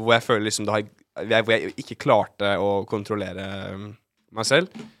sterkest, og hvor jeg føler liksom hvor jeg ikke klarte å kontrollere meg selv,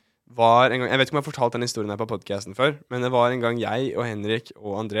 var en gang, jeg vet ikke om jeg har fortalt den historien her på podcasten før, men det var en gang jeg og Henrik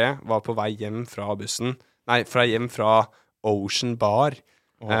og André var på vei hjem fra hjem fra Ocean Bar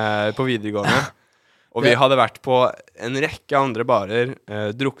på videregående. Og vi hadde vært på en rekke andre barer,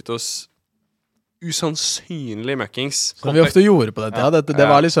 drukket oss usannsynlig møkkings. Som vi ofte gjorde på dette. Det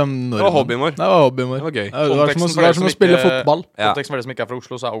var liksom normen. Det var hobbyen vår. Det var gøy. Det var som å spille fotball. Konteksten for det som ikke er fra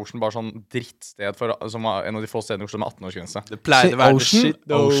Oslo, så er Ocean Bare sånn drittsted som var en av de få stedene i Oslo med 18-årsgrense. Det pleide å være shit.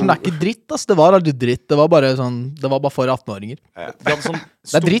 Ocean er ikke dritt, ass. Det var aldri dritt. Det var bare sånn, det var bare for 18-åringer.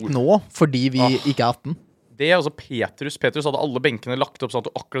 Det er dritt nå, fordi vi ikke er 18. Det er også Petrus hadde alle benkene lagt opp sånn at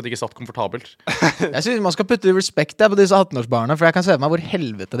du akkurat ikke satt komfortabelt. Jeg synes man skal putte respekt der på disse 18-årsbarna, for jeg kan se meg hvor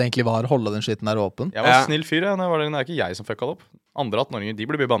helvete det egentlig var å holde den skitten der åpen. Jeg var en snill fyr, det er ikke jeg som fucka det opp. Andre 18-åringer, de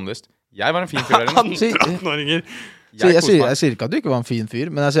blir bannlyst. Jeg var en fin fyr der inne. Andre 18-åringer. Jeg sier ikke at du ikke var en fin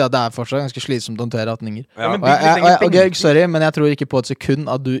fyr, men jeg sier at det er fortsatt ganske slitsomt å håndtere 18-åringer. Og sorry, men jeg tror ikke på et sekund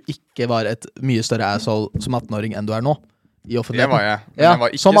at du ikke var et mye større asshole som 18-åring enn du er nå. I offentligheten. Det var jeg. Men jeg var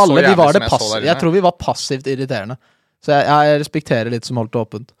ikke som alle, vi var det jeg tror vi var passivt irriterende. Så jeg respekterer litt som holdt det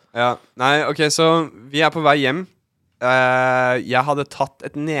åpent. Ja, nei, ok, så vi er på vei hjem. Jeg hadde tatt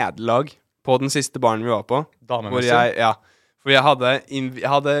et nederlag på den siste baren vi var på. For jeg hadde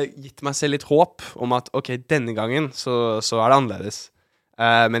gitt meg selv litt håp om at, ok, denne gangen så er det annerledes.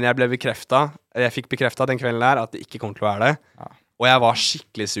 Men jeg fikk bekreftet den kvelden der at det ikke kommer til å være det. Ja. Og jeg var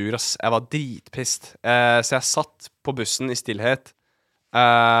skikkelig sur, ass. Jeg var dritpist. Så jeg satt på bussen i stillhet,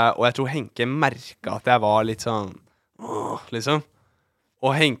 og jeg tror Henke merket at jeg var litt sånn, liksom.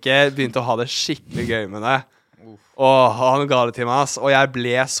 Og Henke begynte å ha det skikkelig gøy med det. Og han ga det til meg, ass. Og jeg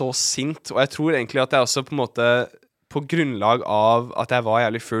ble så sint. Og jeg tror egentlig at jeg også på en måte, på grunnlag av at jeg var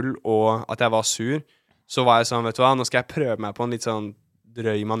jævlig full, og at jeg var sur, så var jeg sånn, vet du hva, nå skal jeg prøve meg på en litt sånn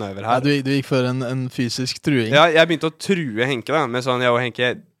drøy manøver her. Ja, du gikk for en fysisk truing. Ja, jeg begynte å true Henke da, med sånn, Henke,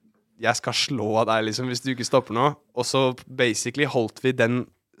 jeg skal slå deg liksom, hvis du ikke stopper nå. Og så basically holdt vi den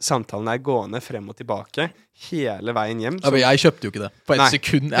samtalen der gående frem og tilbake hele veien hjem. Ja, men jeg kjøpte jo ikke det. På et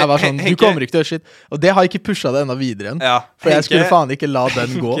sekund. Jeg var sånn, du kommer ikke til å shit. Og det har ikke pushet det enda videre igjen. Ja, for jeg skulle faen ikke la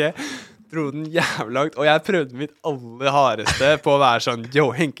den gå. Dro den jævlig langt, og jeg prøvde mitt aller hardeste på å være sånn,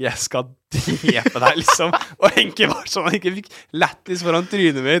 Henke, jeg skal drepe deg, liksom. Og Henke var sånn, han ikke fikk lættis foran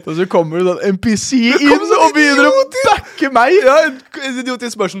trynet mitt. Og så kommer det sånn NPC inn og begynner å backe meg. Ja, en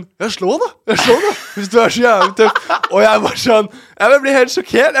idiotisk bare sånn, slå da, hvis du er så jævlig tøff. Og jeg var sånn, jeg blir helt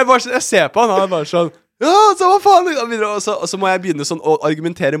sjokkert. Jeg ser på han, han er bare sånn, ja, så hva faen? Og så må jeg begynne sånn å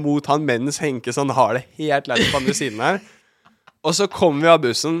argumentere mot han mens Henke sånn har det helt lært på andre siden her. Og så kommer vi av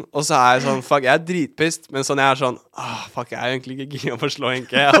bussen, og så er jeg sånn, fuck, jeg er dritpist, men sånn, jeg er sånn, fuck, jeg er egentlig ikke gøy å forslå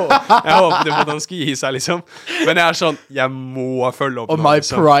Henke. Jeg håpet på at han skulle gi seg, liksom. Men jeg er sånn, jeg må følge opp nå, my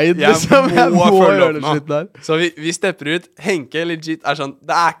pride, liksom. Jeg må følge opp nå. Så vi stepper ut. Henke legit er sånn,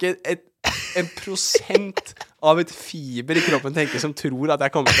 det er ikke en prosent av et fiber i kroppen til Henke som tror at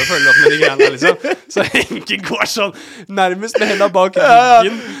jeg kommer til å følge opp med de greiene, liksom. Så Henke går sånn, nærmest med hendene bak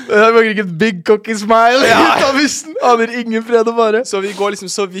ryggen. Jeg var ikke et big cocky smile ut av bussen. Aner ingen fred og bare. Så vi går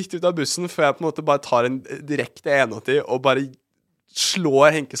liksom så vidt ut av bussen, før jeg på en måte bare tar en direkte 180 og bare slår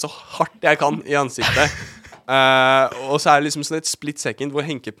Henke så hardt jeg kan i ansiktet. Og så er det liksom sånn et split second hvor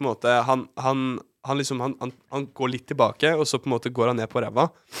Henke på en måte, han går litt tilbake, og så på en måte går han ned på ræva.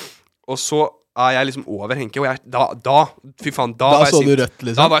 Og så er jeg liksom over Henke, og fy faen, da var jeg så du rødt,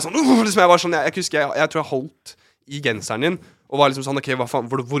 liksom. Da var jeg sånn, liksom, jeg var sånn, jeg husker, jeg tror jeg holdt i genseren din, og var liksom sånn, ok, hva faen,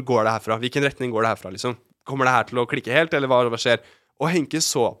 hvor går det herfra? Hvilken retning går det herfra, liksom? kommer det her til å klikke helt, eller hva skjer? Og Henke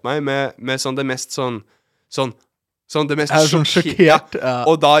så på meg med sånn det mest sånn det mest sjokkert.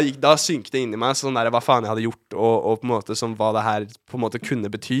 Og da synket det inn i meg sånn der, hva faen jeg hadde gjort, og på en måte sånn, hva det her på en måte kunne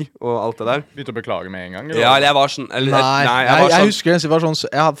bety, og alt det der. Begynte å beklage med en gang? Eller? Ja, eller jeg var sånn jeg husker en situasjon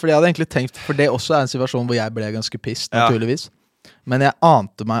for jeg hadde egentlig tenkt, for det også en situasjon hvor jeg ble ganske pissed, naturligvis. Men jeg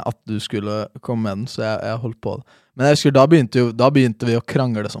ante meg at du skulle komme med den, så jeg holdt på det. Men jeg husker, da begynte vi å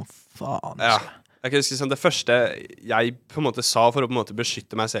krangle som faen. Ja. Jeg kan huske sånn, det første jeg på en måte sa for å på en måte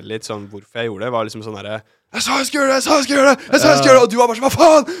beskytte meg selv litt, sånn hvorfor jeg gjorde det, var liksom sånn der, jeg sa jeg skulle gjøre det, og du var bare sånn, hva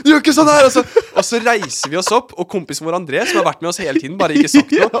faen, du gjør ikke sånn her, og så reiser vi oss opp, og kompisen vår André, som har vært med oss hele tiden, bare ikke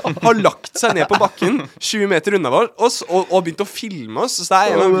sagt noe, har lagt seg ned på bakken 20 meter unna oss, og begynt å filme oss. Så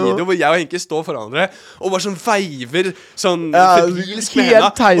det en video hvor jeg og Henke står foran andre, og bare sånn veiver, sånn febrilsk med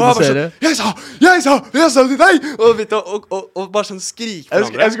helt tegneserie. Jeg sa til deg, og bare sånn skrik på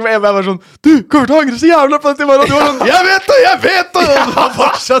andre. Jeg var sånn, du kommer til å angre så jævla på dette i morgen, og du var sånn, jeg vet det, og da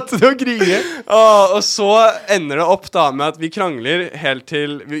fortsatte du å grine. Og så ender det opp da med at vi krangler helt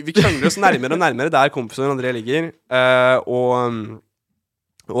til vi krangler oss nærmere og nærmere der kompisen André ligger,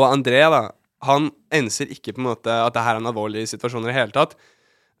 og André da, han enser ikke på en måte at det her er en alvorlig situasjon i det hele tatt.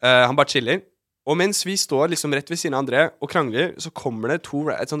 Han bare chiller, og mens vi står liksom rett ved siden av André og krangler, så kommer det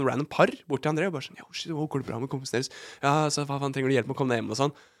et sånn random par bort til André og bare sånn, shit, går det bra med kompisen deres? Ja, så hva faen, trenger du hjelp med å komme deg hjem og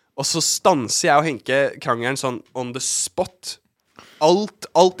sånn? Og så stanser jeg og Henke krangelen sånn on the spot.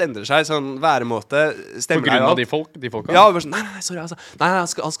 Alt endrer seg, sånn væremåte, stemmer. På grunn av de folka? Ja, vi sånn, nei, sorry, altså. Nei, han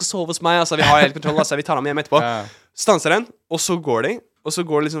skal sove hos meg, altså. Vi har helt kontroll, altså. Vi tar ham hjem etterpå. Stanser den, og så går det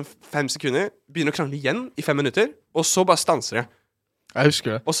liksom 5 sekunder, begynner å krangle igjen i 5 minutter, og så bare stanser det. Jeg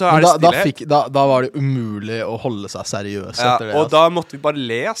husker det. Og så er det stillhet. Da var det umulig å holde seg seriøs etter det. Og da måtte vi bare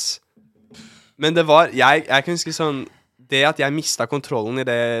les. Men det var, jeg kan huske sånn, det at jeg mistet kontrollen i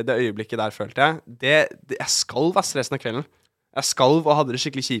det øyeblikket der, følte jeg, jeg skalv resten av kvelden. Jeg skalv og hadde det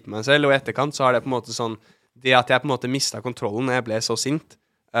skikkelig kjipt med meg selv, og i etterkant så har det på en måte sånn, det at jeg på en måte mistet kontrollen når jeg ble så sint,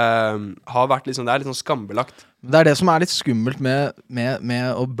 har vært liksom, det er litt sånn skambelagt. Det er det som er litt skummelt med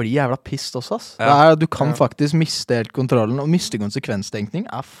å bli jævla pissed også, ass. Det er at du kan faktisk miste helt kontrollen, og miste konsekvenstenkning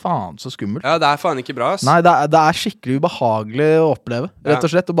er faen så skummelt. Ja, det er faen ikke bra, ass. Nei, det er skikkelig ubehagelig å oppleve, rett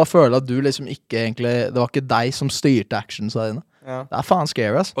og slett, og bare føle at du liksom ikke egentlig, det var ikke deg som styrte actionsa dine. Det er faen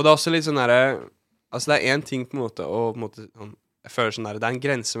scary, ass. Og det er også litt sånn der, altså det er en ting på en måte, og på en måte, jeg føler sånn der, det er en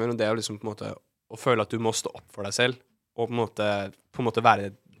grense mellom det å liksom på en måte, å føle at du må stå opp for deg selv, og på en måte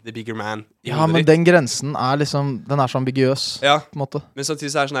være the bigger man. Ja, men den grensen er liksom, den er så ambiguøs, på en måte. Men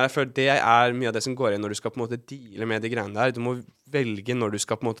samtidig så er det sånn her, jeg føler det er mye av det som går inn når du skal på en måte deale med de greiene der. Du må velge når du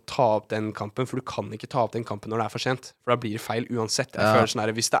skal på en måte ta opp den kampen, for du kan ikke ta opp den kampen når det er for sent, for da blir det feil uansett. Jeg føler sånn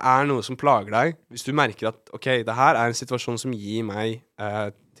her, hvis det er noe som plager deg, hvis du merker at, ok, det her er en situasjon som gir meg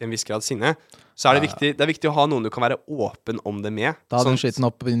til en viss grad sinne, så er det viktig å ha noen du kan være åpen om det med. Da hadde den skitten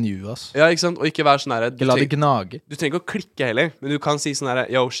opp i new, ass. Ja, ikke sant? Og ikke være sånn her, ikke la det gnage. Du trenger ikke å klikke heller, men du kan si sånn her,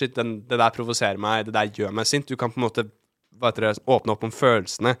 yo shit, det der provoserer meg, det der gjør meg sint. Du kan på en måte åpne opp om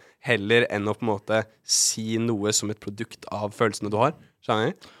følelsene, heller enn å på en måte si noe som et produkt av følelsene du har.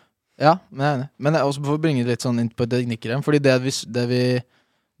 Skjønner du? Ja, men jeg også får bringe litt sånn inn på teknikker igjen, fordi det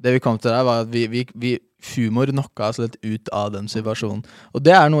vi kom til der var at vi humor knocka oss litt ut av den situasjonen. Og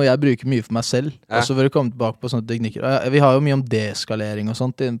det er noe jeg bruker mye for meg selv, også for å komme tilbake på sånne teknikker. Vi har jo mye om deskalering og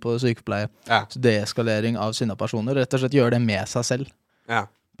sånt inne på sykepleie. Så deskalering av sinna personer, rett og slett gjøre det med seg selv.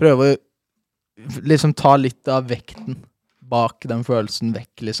 Prøve å liksom ta litt av vekten bak den følelsen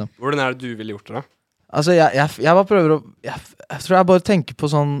vekk, liksom. Hvordan er det du ville gjort det da? Altså, jeg bare prøver å, jeg tror jeg bare tenker på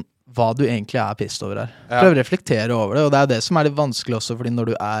sånn, hva du egentlig er pissed over her. Prøv å reflektere over det, og det er det som er litt vanskelig også, fordi når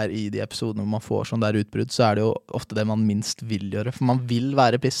du er i de episodene hvor man får sånn der utbrudd, så er det jo ofte det man minst vil gjøre, for man vil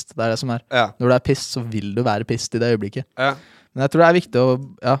være pissed, det er det som er. Når du er pissed, så vil du være pissed i det øyeblikket. Men jeg tror det er viktig å,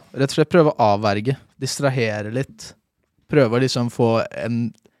 rett og slett prøve å avverge, distrahere litt, prøve å liksom få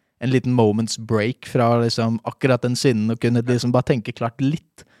en liten moments break fra liksom akkurat den sinnen, og kunne liksom bare tenke klart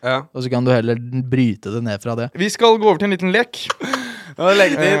litt, og så kan du heller bryte det ned fra det. Vi skal gå over til en liten lek.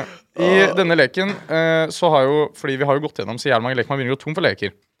 I denne leken så har jo, fordi vi har jo gått gjennom så jævlig mange leker, man begynner å gå tom for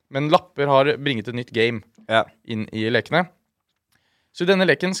leker, men lapper har bringet et nytt game inn i lekene. Så i denne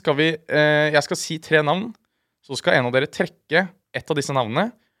leken skal jeg skal si 3 navn, så skal en av dere trekke et av disse navnene,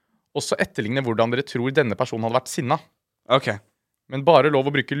 og så etterligne hvordan dere tror denne personen hadde vært sinna. Men bare lov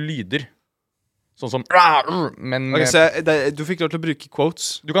å bruke lyder. Sånn som du fikk lov til å bruke quotes.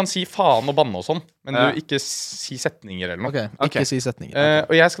 Du kan si faen og banne og sånn, men du ikke si setninger eller noe. Ikke si setninger.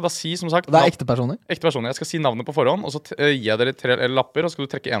 Og jeg skal da si, som sagt, det er ekte personer? Ekte personer. Jeg skal si navnet på forhånd, og så gir jeg dere 3 lapper, og så skal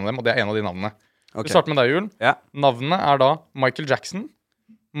du trekke en av dem, og det er en av de navnene. Vi starter med deg, Jul. Navnene er da Michael Jackson,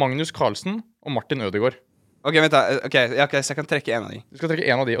 Magnus Carlsen og Martin Ødegaard. Ok, vent da. Så jeg kan trekke en av de. Du skal trekke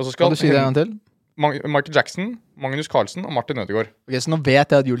en av de, og så skal du si det en gang til? Michael Jackson, Magnus Carlsen og Martin Ødegaard. Ok, så nå vet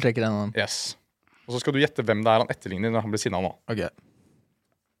jeg at Jul trekker en av dem. Yes. Og så skal du gjette hvem det er han etterligner når han blir sinna nå. Ok.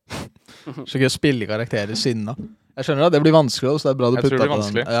 Så gøy å spille karakterer sinna. Jeg skjønner det blir vanskelig, så det er bra du putta på den. Jeg tror det blir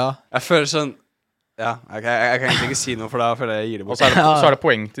vanskelig. Ja. Jeg føler sånn... Ja, jeg kan egentlig ikke si noe, for da føler jeg gir det bort. Og så er det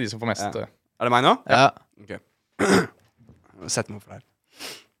poeng til de som får mest. Ja. Er det meg nå? Ja. Ok. Sett meg for deg.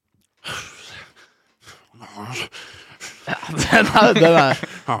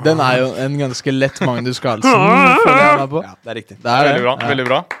 Den er jo en ganske lett Magnus Carlsen, føler jeg meg på. Ja, det er riktig. Det er veldig bra, veldig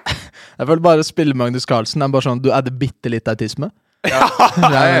bra. Jeg føler bare å spille Magnus Carlsen, det er bare sånn, du adder bitte litt autisme. Ja,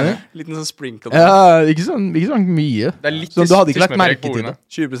 liten sånn sprinkle. Ja, ikke sånn mye. Det er litt så du hadde ikke lagt merke til det.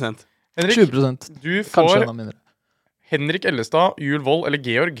 20%. Henrik, 20%. du får Henrik Ellestad, Jul Vold eller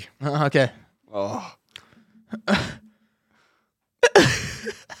Georg. Ok. Okay.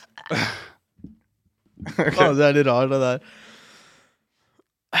 Det er litt rar det der.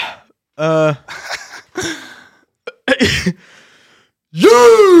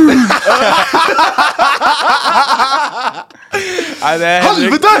 Jul! Nei, det er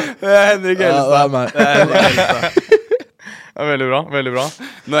helvete! Det er Henrik Ellestad. Ja, det er meg. Ja, veldig bra, veldig bra.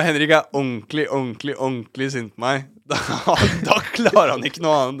 Når Henrik er ordentlig sint på meg, da klarer han ikke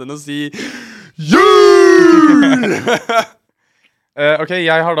noe annet enn å si Jul! Ok,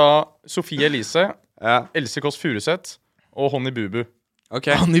 jeg har da Sofie Elise, Else Kåss Furuseth og Honey Bubu.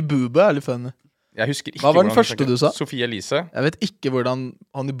 Okay. Honey Bubu er litt funny. Jeg husker ikke. Hva var den første du sa? Sofie Elise. Jeg vet ikke hvordan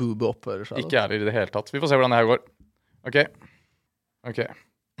Honey Bubu oppfører seg. Ikke jeg i det hele tatt. Vi får se hvordan det her går. Ok. Er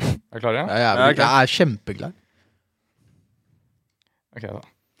du klare? Jeg er kjempeklar. Ok da.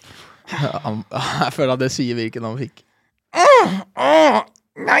 Jeg føler at det sier hvilken han fikk.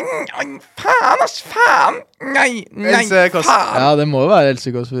 Nei, faen. Nei, faen. Ja, det må jo være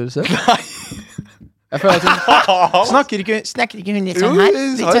Else Kåss Furuseth. Nei. Jeg føler at hun snakker ikke hun litt sånn her?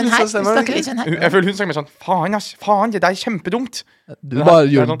 Snakker litt sånn her? Jeg føler hun snakker mer sånn faen, det er kjempedumt. Du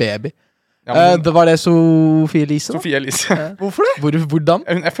bare gjorde baby. Det var det Sofie Elise. Sofie Elise. Hvorfor det? Hvordan?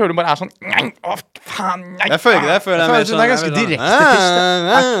 Jeg føler hun bare er sånn faen, nei. Jeg føler ikke det. Jeg føler hun er ganske direkte pist.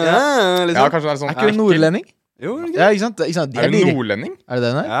 Ja, kanskje hun er sånn. Er ikke hun nordlending? Jo, ja, ikke sant? Er hun nordlending? Er det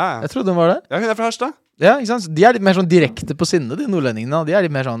den her? Ja. Jeg trodde hun var det. Ja, hun er fra Harstad. Ja, ikke sant? De er litt mer sånn direkte på sinne, de nordlendingene. De er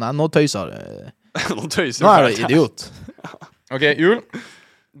litt mer sånn, nei, nå tøyser det. Nå er det idiot. Ok, Jul.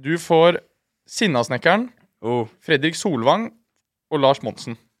 Du får Sinnasnekkeren, Fredrik Solvang og Lars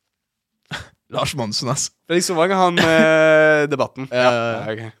Monsen. Lars Monsen, ass. Fredrik Solvang er han debatten.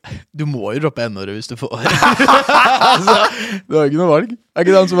 Okay. Du må jo droppe enda hvis du får. Altså, du har ikke noe valg. Er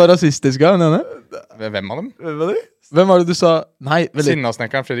ikke det han som var rasistisk av denne? Hvem av dem? Hvem var det du sa? Nei,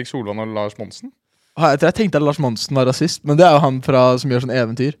 Sinnasnekkeren, Fredrik Solvang og Lars Monsen. Jeg tenkte at Lars Monsen var rasist, men det er jo han som gjør sånn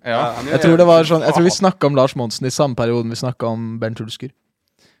eventyr. Ja. Jeg tror det var sånn, jeg tror vi snakket om Lars Monsen i samme perioden vi snakket om Bernt Hulsker.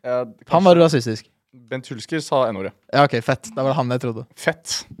 Han var rasistisk. Bernt Hulsker sa n-ordet. Ja, ok, fett. Da var det han jeg trodde.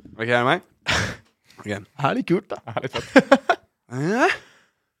 Fett. Ok, er det meg? Okay. Herlig kult, da. Herlig fett.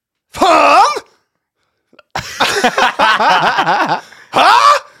 Faen! Hæ?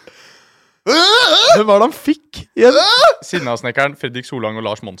 Hvem var det han fikk igjen? Sinnasnekkeren, Fredrik Solvang og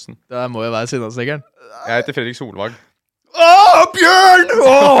Lars Monsen. Det må jo være Sinnasnekkeren. Jeg heter Fredrik Solvang. Bjørn!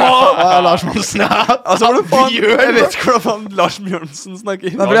 Lars Monsen, ja. Altså, Bjørn? Jeg vet ikke hvordan Lars Bjørnsen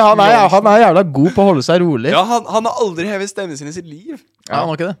snakker. Nei, han er jævla god på å holde seg rolig. Ja, han har aldri hevet stemmen sin i sitt liv. Ja, han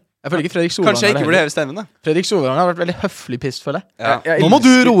har ikke det. Jeg føler ikke Fredrik Solvang. Kanskje jeg ikke burde heve stemmen, da. Fredrik Solvang har vært veldig høflig piss for deg. Ja. Nå må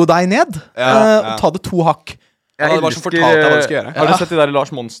du roe deg ned og ta det 2 hakk. Jeg hadde bare så fortalt deg hva du skal gjøre. Har du sett de der Lars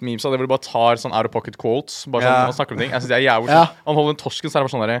Monsen-memesa? Det hvor de bare tar sånn out of pocket quotes. Bare sånn, han snakker om ting. Jeg synes det er jævlig Han holder en torsken, så er det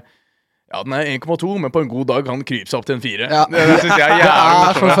bare sånn der. Ja, den er 1,2, men på en god dag kan den krype seg opp til en 4. Ja. Det synes jeg er jævlig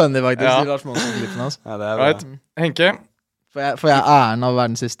morsomt. Det er så funny, faktisk, Lars Monsen-klippen hans. Ja, det er right. Henke. Får jeg æren av å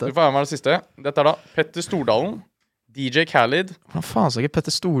være den siste? Du får æren av å være den siste. Dette er da Petter Stordalen, DJ Khaled. Hva faen så ikke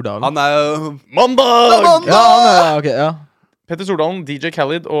Petter Stordalen? Han er jo Mandag! Ja, han er, ok, ja. Petter Stordalen, DJ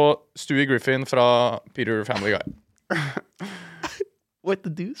Khaled og Stewie Griffin fra Peter Family Guy. What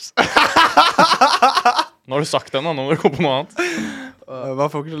the deuce? Nå har du sagt den da, nå må du gå på noe annet. Hva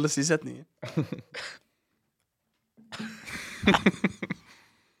får ikke til å si setninger?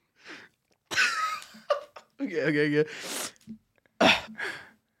 Ok.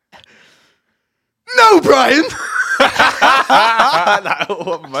 No, Brian! Nei,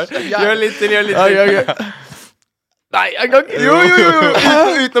 åpenbart. Gjør litt til. Nei, jeg kan ikke. Jo.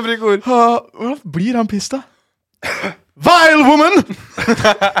 Uten å bruke ord. Hvordan blir han pissed da? Vile woman!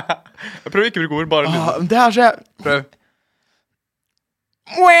 Jeg prøver ikke å bruke ord, bare litt. Det er så Prøv.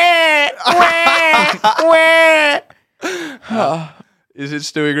 Is it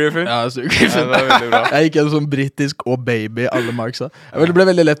Stewie Griffin? Ja, Stewie Griffin. Det var veldig bra. Jeg gikk en sånn britisk og baby, alle marksa. Det ble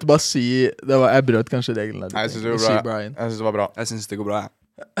veldig lett å bare si jeg brøt kanskje regelen der. Jeg synes det var bra. Jeg synes det går bra,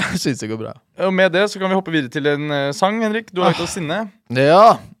 Jeg synes det går bra. Og med det så kan vi hoppe videre til en sang, Henrik. Du har lagt oss sinne.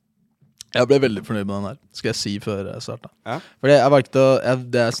 Ja. Jeg ble veldig fornøyd med den her. Skal jeg si før jeg startet? Ja. Fordi jeg valgte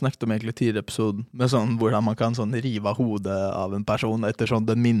det jeg snakket om egentlig tidligere i episoden, med sånn hvordan man kan sånn rive av hodet av en person etter sånn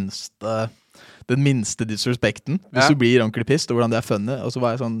den minste disrespekten, hvis du blir ordentlig pissed, og hvordan det er funny. Og så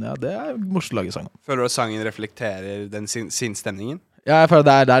var jeg sånn, ja, det er morsomt å lage sang. Føler du at sangen reflekterer den sin stemningen? Ja, jeg føler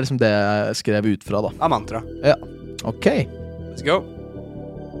det er liksom det jeg skrev ut fra da. Av mantra. Ja, ok. Let's go.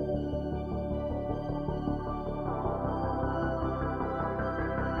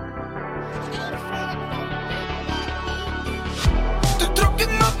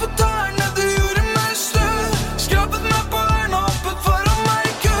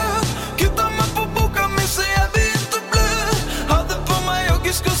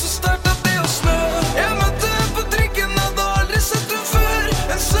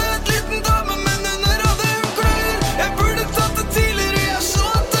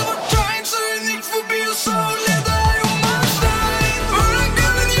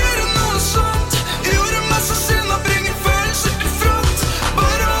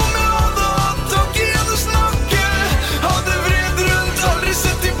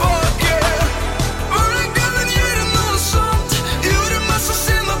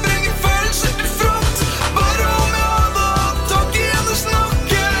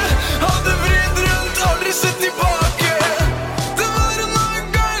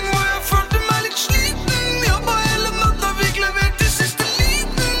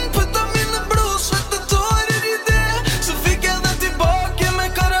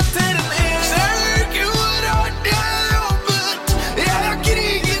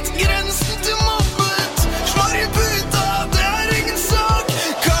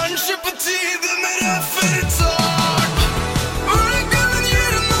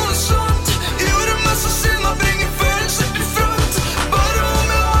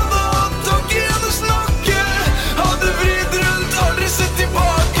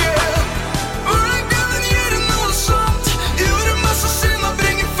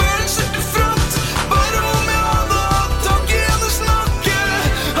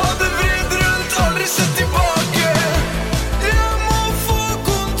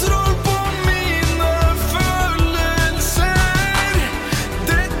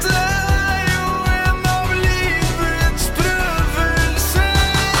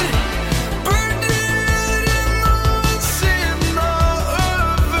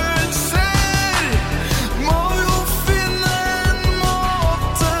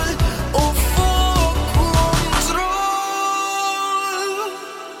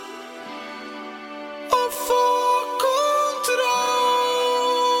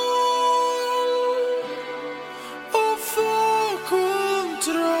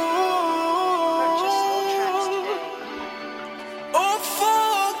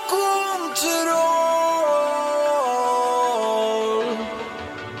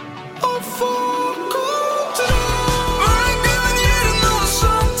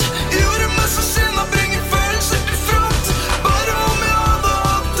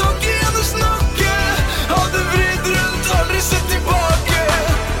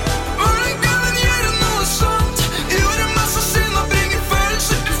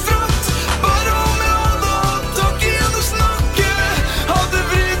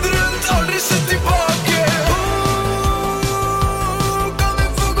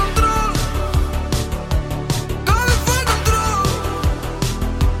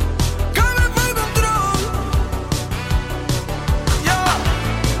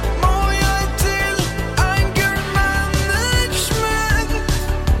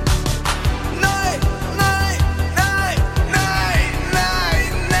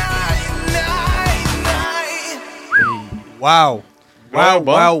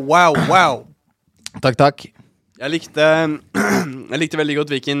 Wow. Takk. Jeg likte veldig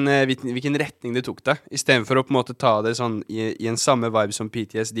godt hvilken retning du tok det. I stedet for å på en måte ta det sånn i en samme vibe som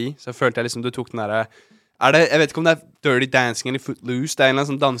PTSD, så følte jeg liksom du tok den der jeg vet ikke om det er Dirty Dancing eller Footloose. Det er en eller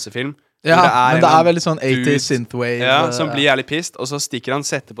annen sånn dansefilm. Ja, men det er veldig sånn 80s synthwave. Ja, som blir jævlig pissed. Og så stikker han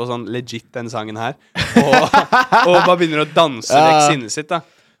setter på sånn legit den sangen her og bare begynner å danse vekk sinnet sitt da.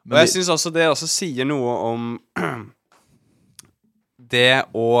 Og jeg synes også det også sier noe om det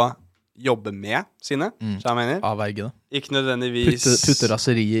å jobbe med sinne, så jeg mener. Avverge det. Ikke nødvendigvis Putte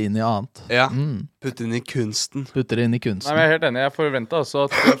raseriet inn i annet. Ja, putte inn i kunsten. Putte det inn i kunsten. Nei, men jeg er helt enig, jeg forventet også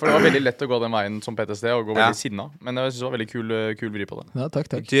for det var veldig lett å gå den veien som PTSD og gå veldig sinna. Men jeg synes det var veldig kul vri på det. Ja, takk.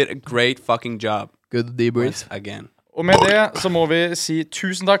 You did a great fucking job. Good debrief. Again. Og med det så må vi si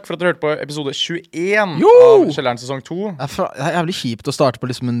tusen takk for at dere hørte på episode 21 av Kjellern sesong 2. Det er jævlig kjipt å starte på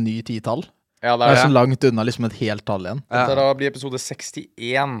liksom en ny 10-tall. Ja, det er så langt unna liksom et helt tall igjen. Dette da blir episode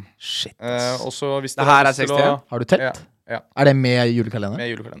 61. Shit. Også hvis det her er 61? Har du telt? Ja. Er det med julekalenderen?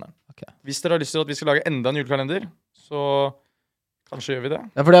 Med julekalenderen. Okay. Hvis dere har lyst til at vi skal lage enda en julekalender, så kanskje gjør vi det.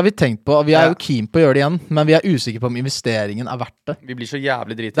 Ja, for det har vi tenkt på. Vi er jo keen på å gjøre det igjen, men vi er usikre på om investeringen er verdt det. Vi blir så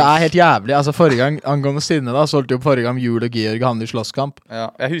jævlig dritings. Det er helt jævlig. Altså forrige gang, angående Sinne da, så holdt jo forrige gang Jul og Georg havnet i slåsskamp. Ja,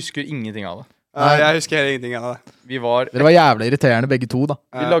 jeg husker ingenting av det. Jeg husker heller ingenting av det. Dere var jævlig irriterende begge to da.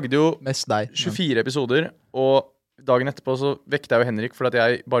 Vi lagde jo mest deg, 24 episoder, og dagen etterpå så vekket jeg jo Henrik, for at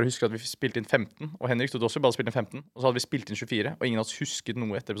jeg bare husker at vi spilte inn 15, og Henrik stod også bare spilte inn 15, og så hadde vi spilt inn 24, og ingen av oss husket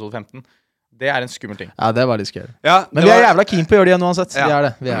noe etter episode 15. Det er en skummel ting. Ja, det var litt scary. Men vi er jævla keen på å gjøre det igjen uansett. Ja.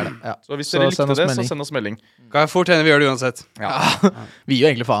 Vi er det. Ja. Så hvis dere likte det, så send oss melding. Kan jeg fort hende vi gjør det uansett. Ja. Vi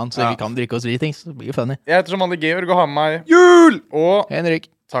gjør egentlig faen, så vi kan drikke oss dritings. Det blir jo funny. Jeg heter som vanlig Georg og har med meg Jul! Og Henrik.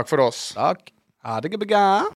 Takk for oss. Takk. Ha det bra.